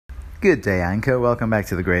Good day, Anchor. Welcome back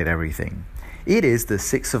to The Great Everything. It is the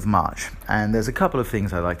 6th of March, and there's a couple of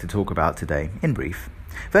things I'd like to talk about today, in brief.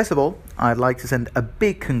 First of all, I'd like to send a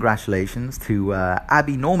big congratulations to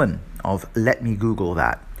Abby Norman of Let Me Google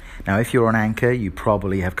That. Now, if you're on Anchor, you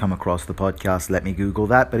probably have come across the podcast Let Me Google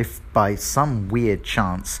That, but if by some weird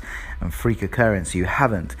chance and freak occurrence you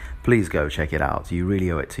haven't, please go check it out. You really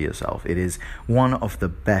owe it to yourself. It is one of the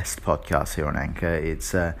best podcasts here on Anchor.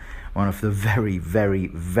 It's one of the very, very,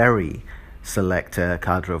 very select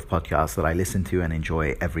cadre of podcasts that I listen to and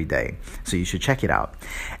enjoy every day. So you should check it out.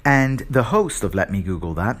 And the host of Let Me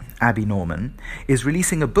Google That, Abby Norman, is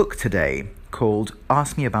releasing a book today called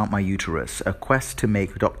Ask Me About My Uterus, A Quest to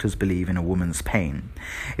Make Doctors Believe in a Woman's Pain.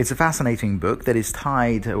 It's a fascinating book that is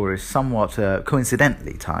tied, or is somewhat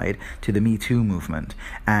coincidentally tied, to the Me Too movement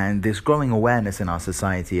and this growing awareness in our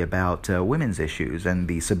society about women's issues and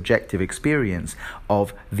the subjective experience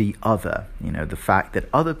of the other. You know, the fact that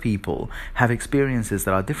other people have experiences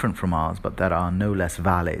that are different from ours but that are no less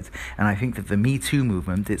valid. And I think that the Me Too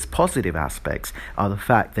movement, its positive aspects are the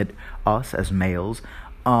fact that us as males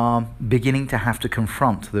are beginning to have to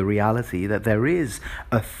confront the reality that there is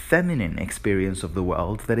a feminine experience of the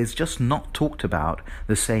world that is just not talked about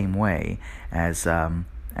the same way as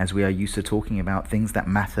we are used to talking about things that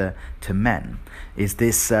matter to men. Is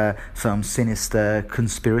this some sinister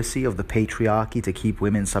conspiracy of the patriarchy to keep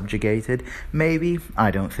women subjugated? Maybe.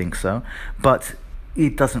 I don't think so. But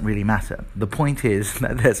it doesn't really matter. The point is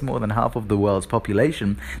that there's more than half of the world's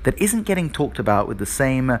population that isn't getting talked about with the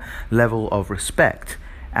same level of respect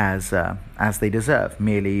as they deserve,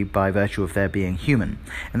 merely by virtue of their being human.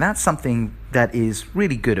 And that's something that is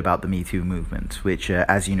really good about the Me Too movement, which,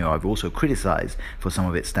 as you know, I've also criticized for some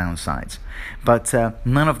of its downsides. But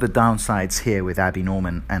none of the downsides here with Abby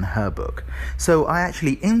Norman and her book. So I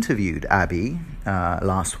actually interviewed Abby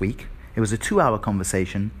last week. It was a 2-hour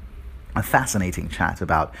conversation, a fascinating chat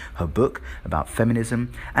about her book, about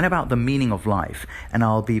feminism, and about the meaning of life. And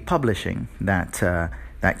I'll be publishing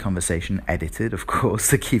that conversation, edited, of course,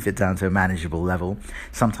 to keep it down to a manageable level,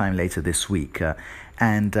 sometime later this week.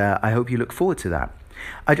 And I hope you look forward to that.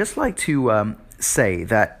 I'd just like to say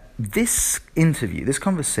that this interview, this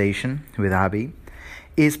conversation with Abby,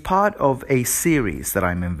 is part of a series that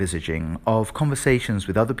I'm envisaging of conversations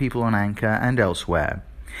with other people on Anchor and elsewhere.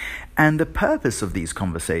 And the purpose of these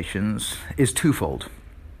conversations is twofold.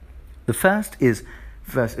 The first is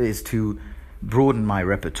to broaden my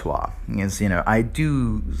repertoire. As you know, I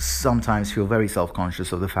do sometimes feel very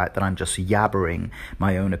self-conscious of the fact that I'm just yabbering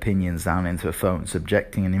my own opinions down into a phone,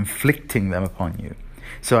 subjecting and inflicting them upon you.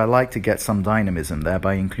 So I like to get some dynamism there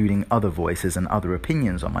by including other voices and other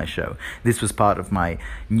opinions on my show. This was part of my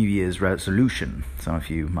New Year's resolution, some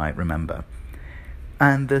of you might remember.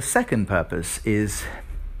 And the second purpose is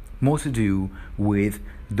more to do with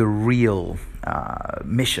the real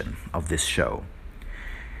mission of this show.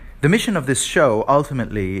 The mission of this show,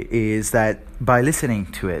 ultimately, is that by listening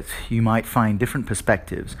to it, you might find different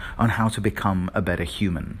perspectives on how to become a better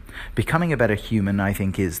human. Becoming a better human, I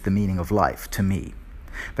think, is the meaning of life to me.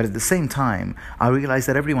 But at the same time, I realize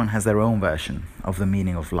that everyone has their own version of the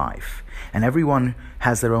meaning of life. And everyone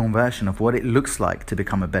has their own version of what it looks like to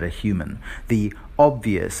become a better human. The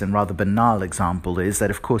obvious and rather banal example is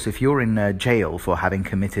that, of course, if you're in jail for having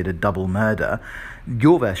committed a double murder,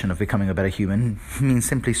 your version of becoming a better human means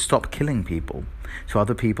simply stop killing people. To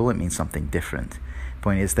other people, it means something different. The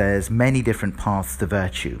point is, there's many different paths to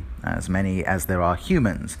virtue, as many as there are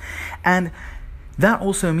humans. And that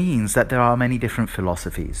also means that there are many different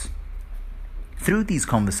philosophies. Through these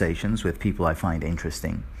conversations with people I find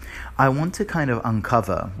interesting, I want to kind of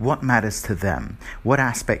uncover what matters to them, what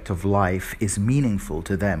aspect of life is meaningful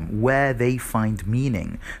to them, where they find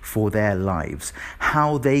meaning for their lives,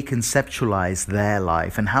 how they conceptualize their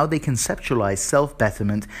life, and how they conceptualize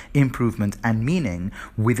self-betterment, improvement, and meaning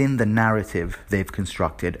within the narrative they've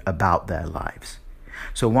constructed about their lives.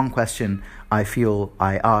 So one question I feel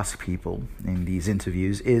I ask people in these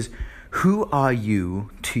interviews is, who are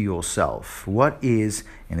you to yourself? What is,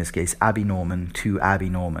 in this case, Abby Norman to Abby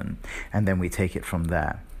Norman? And then we take it from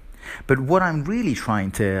there. But what I'm really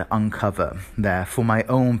trying to uncover there for my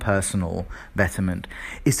own personal betterment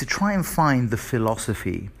is to try and find the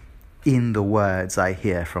philosophy in the words I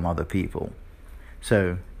hear from other people.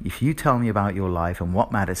 So if you tell me about your life and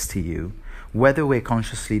what matters to you, whether we're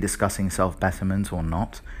consciously discussing self-betterment or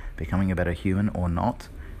not, becoming a better human or not,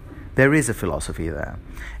 there is a philosophy there.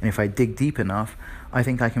 And if I dig deep enough, I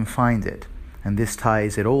think I can find it. And this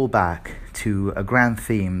ties it all back to a grand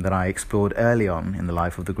theme that I explored early on in the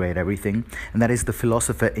life of the Great Everything, and that is the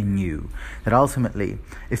philosopher in you. That ultimately,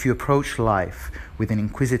 if you approach life with an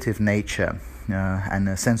inquisitive nature and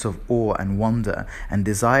a sense of awe and wonder and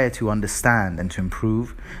desire to understand and to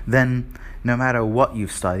improve, then no matter what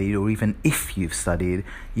you've studied, or even if you've studied,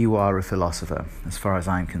 you are a philosopher, as far as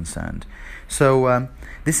I'm concerned. So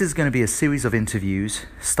this is going to be a series of interviews,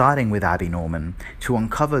 starting with Abby Norman, to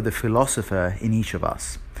uncover the philosopher in each of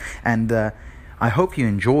us. And I hope you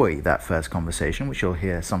enjoy that first conversation, which you'll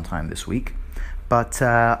hear sometime this week. But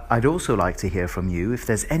I'd also like to hear from you if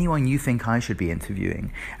there's anyone you think I should be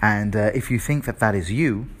interviewing. And if you think that is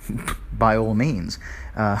you, by all means,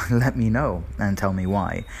 let me know and tell me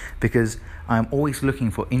why. Because I'm always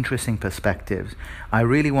looking for interesting perspectives. I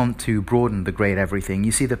really want to broaden the great everything.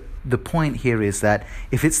 You see, the point here is that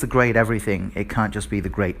if it's the great everything, it can't just be the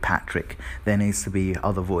great Patrick. There needs to be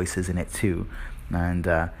other voices in it too. And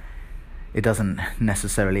it doesn't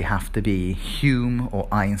necessarily have to be Hume or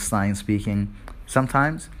Einstein speaking.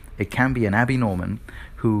 Sometimes it can be an Abby Norman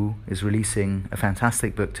who is releasing a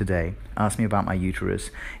fantastic book today, Ask Me About My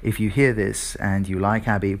Uterus. If you hear this and you like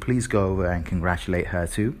Abby, please go over and congratulate her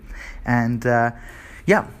too. And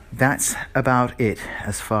that's about it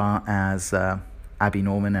as far as Abby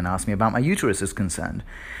Norman and Ask Me About My Uterus is concerned.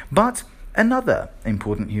 But another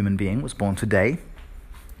important human being was born today.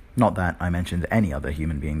 Not that I mentioned any other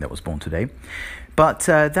human being that was born today, but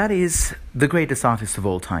that is the greatest artist of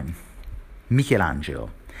all time,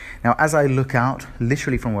 Michelangelo. Now, as I look out,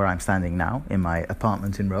 literally from where I'm standing now in my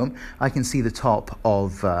apartment in Rome, I can see the top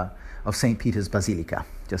of St. Peter's Basilica,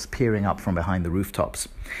 just peering up from behind the rooftops.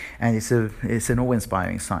 And it's an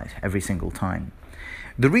awe-inspiring sight every single time.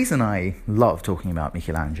 The reason I love talking about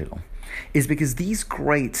Michelangelo is because these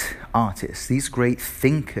great artists, these great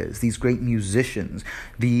thinkers, these great musicians,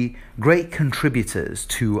 the great contributors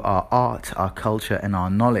to our art, our culture, and our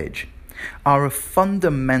knowledge are a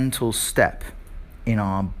fundamental step in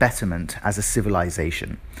our betterment as a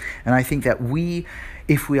civilization. And I think that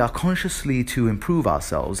if we are consciously to improve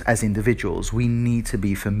ourselves as individuals, we need to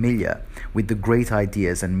be familiar with the great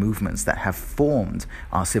ideas and movements that have formed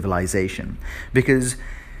our civilization. Because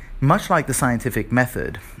much like the scientific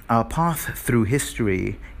method, our path through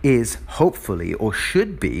history is hopefully, or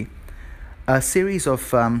should be, a series of,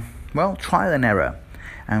 trial and error.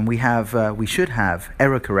 And we should have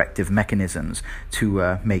error-corrective mechanisms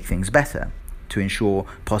to make things better, to ensure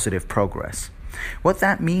positive progress. What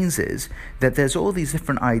that means is that there's all these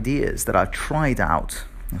different ideas that are tried out.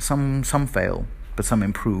 Some fail, but some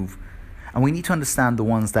improve. And we need to understand the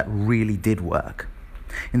ones that really did work.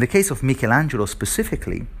 In the case of Michelangelo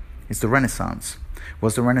specifically, it's the Renaissance.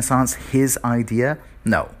 Was the Renaissance his idea?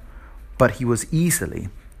 No. But he was easily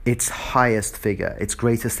its highest figure, its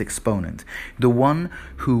greatest exponent, the one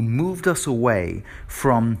who moved us away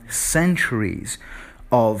from centuries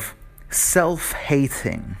of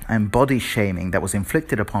self-hating and body-shaming that was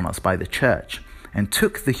inflicted upon us by the church, and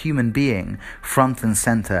took the human being front and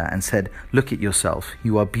center and said, look at yourself,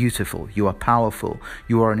 you are beautiful, you are powerful,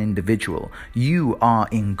 you are an individual, you are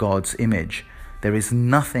in God's image. There is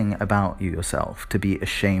nothing about you yourself to be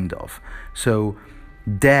ashamed of. So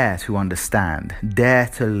dare to understand, dare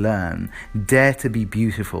to learn, dare to be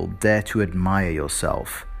beautiful, dare to admire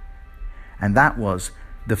yourself. And that was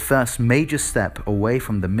the first major step away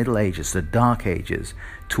from the Middle Ages, the Dark Ages,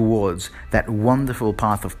 towards that wonderful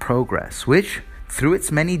path of progress, which, through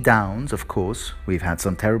its many downs, of course, we've had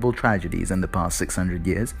some terrible tragedies in the past 600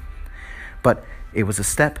 years, but it was a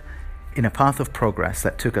step in a path of progress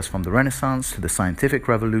that took us from the Renaissance to the Scientific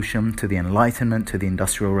Revolution, to the Enlightenment, to the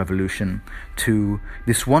Industrial Revolution, to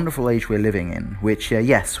this wonderful age we're living in, which,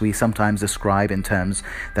 yes, we sometimes describe in terms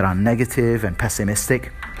that are negative and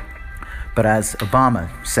pessimistic. But as Obama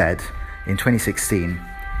said in 2016,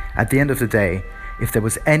 at the end of the day, if there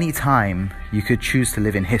was any time you could choose to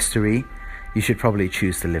live in history, you should probably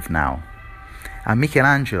choose to live now. And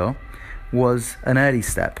Michelangelo was an early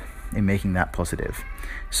step in making that positive.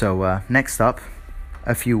 So next up,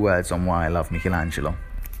 a few words on why I love Michelangelo.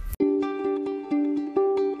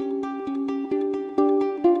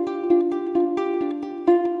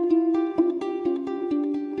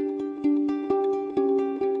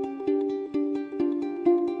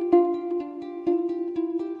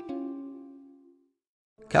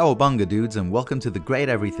 Cowabunga dudes, and welcome to The Great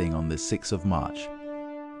Everything on the 6th of March.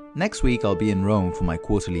 Next week I'll be in Rome for my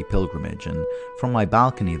quarterly pilgrimage, and from my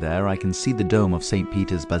balcony there I can see the dome of St.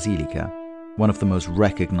 Peter's Basilica, one of the most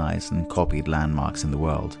recognized and copied landmarks in the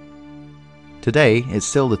world. Today it's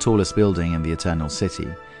still the tallest building in the Eternal City,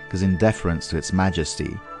 because in deference to its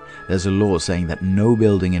majesty, there's a law saying that no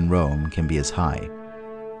building in Rome can be as high.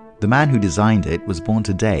 The man who designed it was born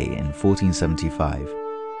today in 1475,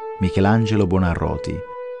 Michelangelo Buonarroti,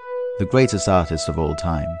 the greatest artist of all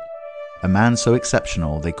time. a man so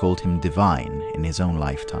exceptional they called him divine in his own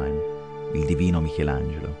lifetime, il divino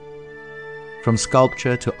Michelangelo. From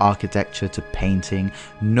sculpture to architecture to painting,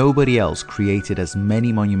 nobody else created as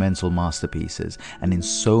many monumental masterpieces and in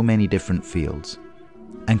so many different fields.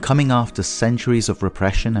 And coming after centuries of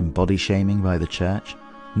repression and body shaming by the church,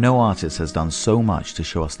 no artist has done so much to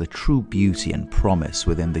show us the true beauty and promise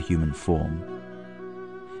within the human form.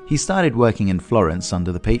 He started working in Florence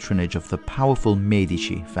under the patronage of the powerful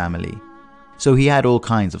Medici family, so he had all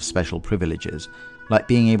kinds of special privileges, like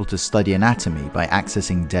being able to study anatomy by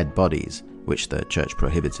accessing dead bodies, which the church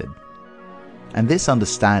prohibited. And this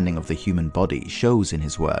understanding of the human body shows in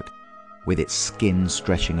his work. With its skin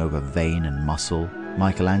stretching over vein and muscle,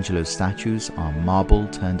 Michelangelo's statues are marble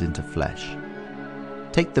turned into flesh.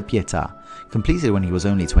 Take the Pietà, completed when he was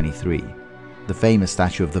only 23, the famous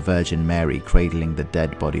statue of the Virgin Mary cradling the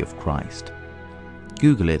dead body of Christ.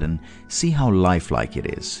 Google it and see how lifelike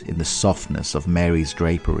it is in the softness of Mary's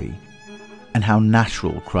drapery, and how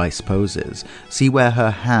natural Christ poses. See where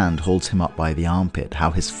her hand holds him up by the armpit,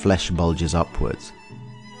 how his flesh bulges upwards.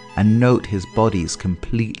 And note his body's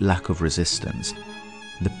complete lack of resistance,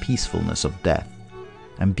 the peacefulness of death.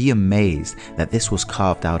 And be amazed that this was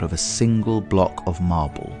carved out of a single block of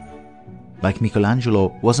marble. Like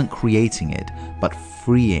Michelangelo wasn't creating it, but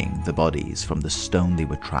freeing the bodies from the stone they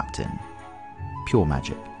were trapped in. Pure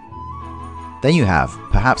magic. Then you have,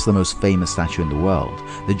 perhaps the most famous statue in the world,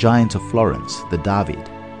 the giant of Florence, the David,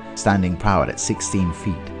 standing proud at 16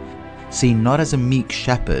 feet, seen not as a meek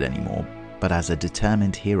shepherd anymore, but as a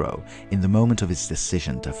determined hero in the moment of his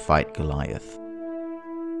decision to fight Goliath.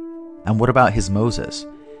 And what about his Moses?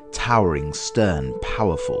 Towering, stern,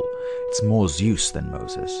 powerful. It's more Zeus than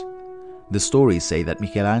Moses. The stories say that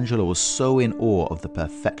Michelangelo was so in awe of the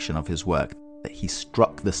perfection of his work that he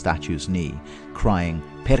struck the statue's knee, crying,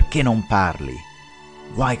 "Perché non parli?"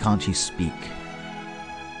 Why can't you speak?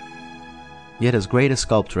 Yet as great a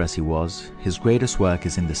sculptor as he was, his greatest work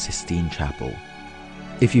is in the Sistine Chapel.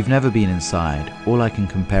 If you've never been inside, all I can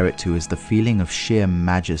compare it to is the feeling of sheer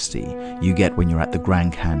majesty you get when you're at the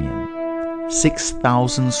Grand Canyon.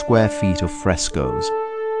 6,000 square feet of frescoes,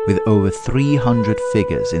 with over 300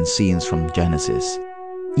 figures in scenes from Genesis,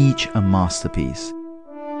 each a masterpiece.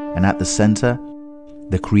 And at the center,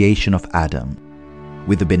 the creation of Adam,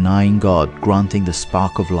 with the benign God granting the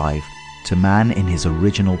spark of life to man in his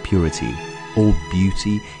original purity, all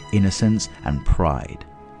beauty, innocence, and pride.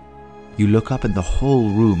 You look up and the whole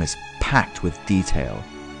room is packed with detail.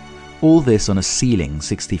 All this on a ceiling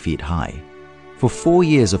 60 feet high. For 4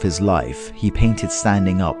 years of his life, he painted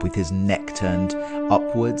standing up with his neck turned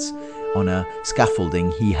upwards on a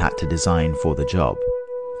scaffolding he had to design for the job.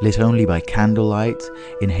 Lit only by candlelight,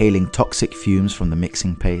 inhaling toxic fumes from the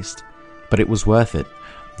mixing paste. But it was worth it.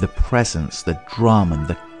 The presence, the drama, and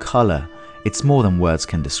the color, it's more than words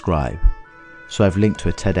can describe. So I've linked to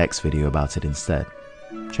a TEDx video about it instead.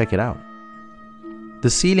 Check it out. The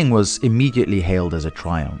ceiling was immediately hailed as a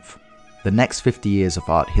triumph. The next 50 years of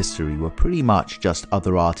art history were pretty much just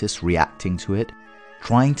other artists reacting to it,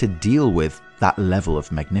 trying to deal with that level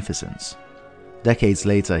of magnificence. Decades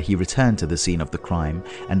later, he returned to the scene of the crime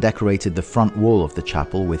and decorated the front wall of the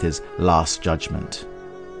chapel with his Last Judgment.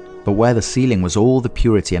 But where the ceiling was all the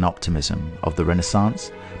purity and optimism of the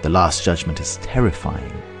Renaissance, the Last Judgment is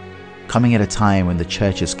terrifying, coming at a time when the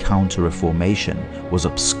church's counter-reformation was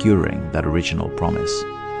obscuring that original promise.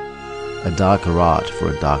 A darker art for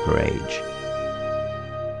a darker age.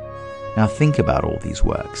 Now think about all these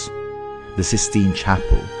works. The Sistine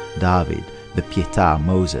Chapel, David, the Pietà,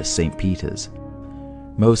 Moses, St. Peter's.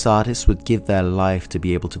 Most artists would give their life to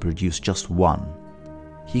be able to produce just one.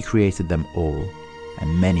 He created them all,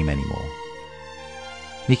 and many, many more.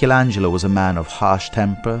 Michelangelo was a man of harsh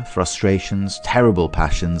temper, frustrations, terrible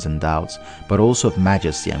passions and doubts, but also of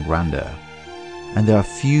majesty and grandeur. And there are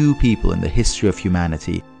few people in the history of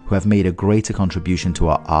humanity who have made a greater contribution to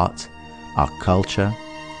our art, our culture,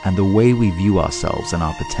 and the way we view ourselves and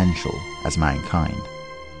our potential as mankind.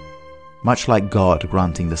 Much like God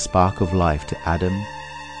granting the spark of life to Adam,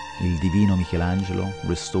 il divino Michelangelo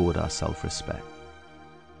restored our self-respect.